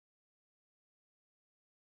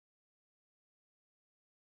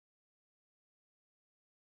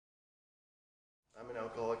I'm an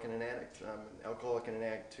alcoholic and an addict. I'm an alcoholic and an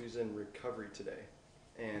addict who's in recovery today.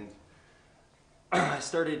 And I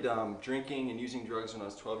started drinking and using drugs when I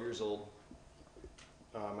was 12 years old.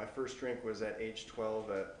 My first drink was at age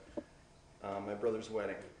 12 at my brother's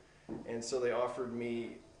wedding. And so they offered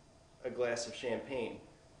me a glass of champagne.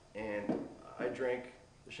 And I drank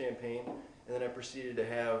the champagne, and then I proceeded to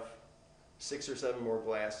have 6 or 7 more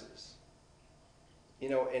glasses. You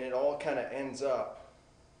know, and it all kind of ends up,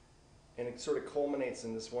 and it sort of culminates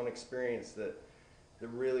in this one experience that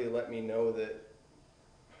really let me know that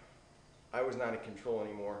I was not in control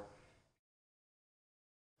anymore.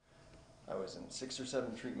 I was in 6 or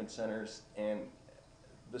 7 treatment centers, and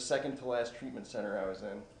the second to last treatment center I was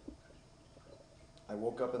in, I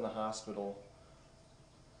woke up in the hospital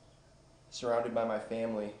surrounded by my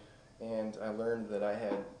family, and I learned that I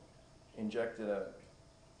had injected a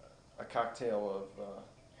cocktail of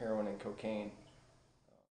heroin and cocaine.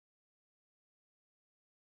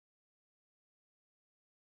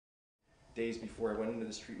 Days before I went into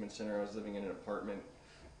this treatment center, I was living in an apartment,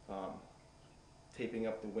 taping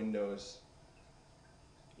up the windows,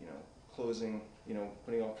 closing,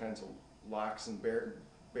 putting all kinds of locks and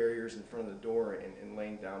barriers in front of the door, and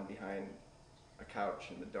laying down behind a couch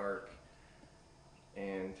in the dark,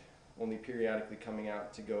 and only periodically coming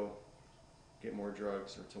out to go get more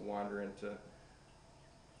drugs or to wander into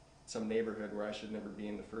some neighborhood where I should never be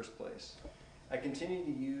in the first place. I continued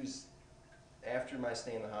to use after my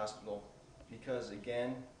stay in the hospital because,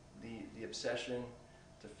 again, the obsession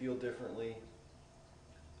to feel differently,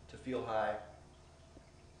 to feel high,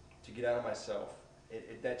 to get out of myself,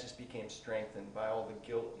 that just became strengthened by all the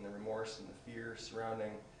guilt and the remorse and the fear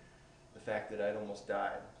surrounding the fact that I'd almost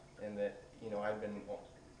died, and that I'd been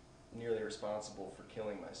nearly responsible for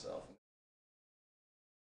killing myself.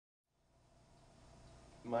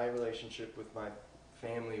 My relationship with my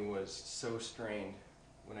family was so strained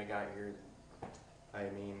when I got here. I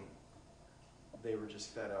mean, they were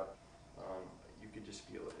just fed up. You could just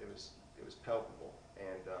feel it. It was palpable,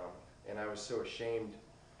 and I was so ashamed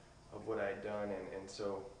of what I had done, and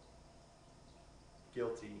so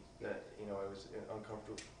guilty that it was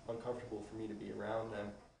uncomfortable for me to be around them.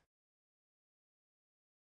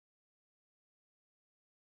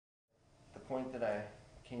 At the point that I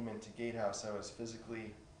came into Gatehouse, I was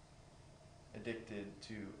physically addicted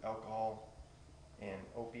to alcohol and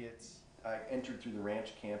opiates. I entered through the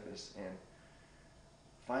ranch campus, and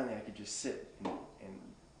finally I could just sit and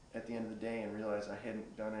at the end of the day and realize I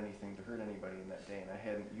hadn't done anything to hurt anybody in that day, and I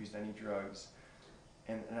hadn't used any drugs,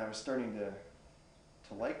 and I was starting to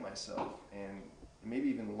like myself and maybe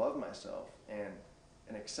even love myself and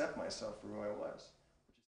accept myself for who I was.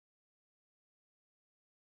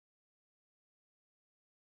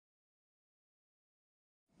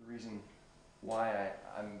 The reason why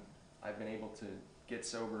I've been able to get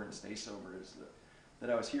sober and stay sober is that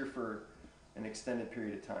I was here for an extended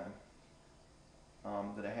period of time.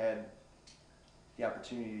 That I had the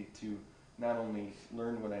opportunity to not only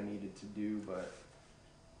learn what I needed to do, but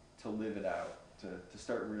to live it out, to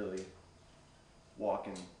start really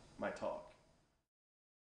walking my talk.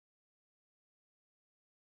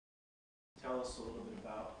 Tell us a little bit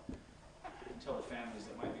about, tell the families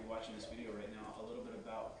that might be watching this video right now, a little bit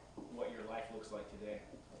about what your life looks like today,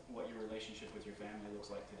 what your relationship with your family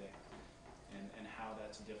looks like today, and how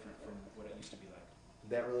that's different from what it used to be like.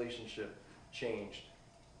 That relationship changed,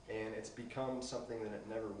 and it's become something that it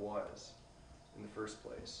never was in the first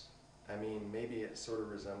place. I mean, maybe it sort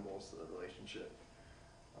of resembles the relationship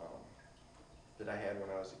that I had when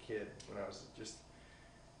I was a kid, when I was just,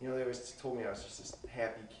 they always told me I was just this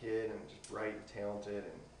happy kid and just bright and talented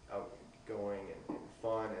and outgoing and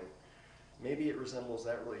fun, and maybe it resembles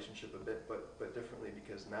that relationship a bit, but differently,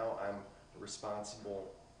 because now I'm a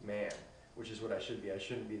responsible man, which is what I should be. I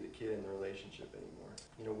shouldn't be the kid in the relationship anymore.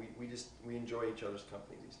 We enjoy each other's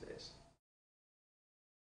company these days.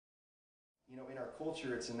 In our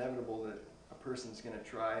culture, it's inevitable that a person's going to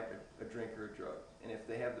try a drink or a drug, and if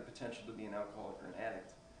they have the potential to be an alcoholic or an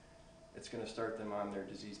addict, it's going to start them on their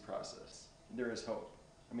disease process. There is hope.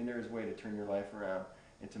 I mean, there is a way to turn your life around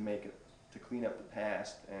and to clean up the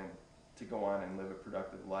past and to go on and live a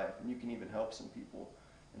productive life. And you can even help some people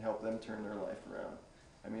and help them turn their life around.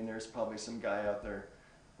 I mean, there's probably some guy out there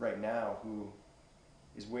right now who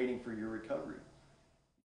is waiting for your recovery.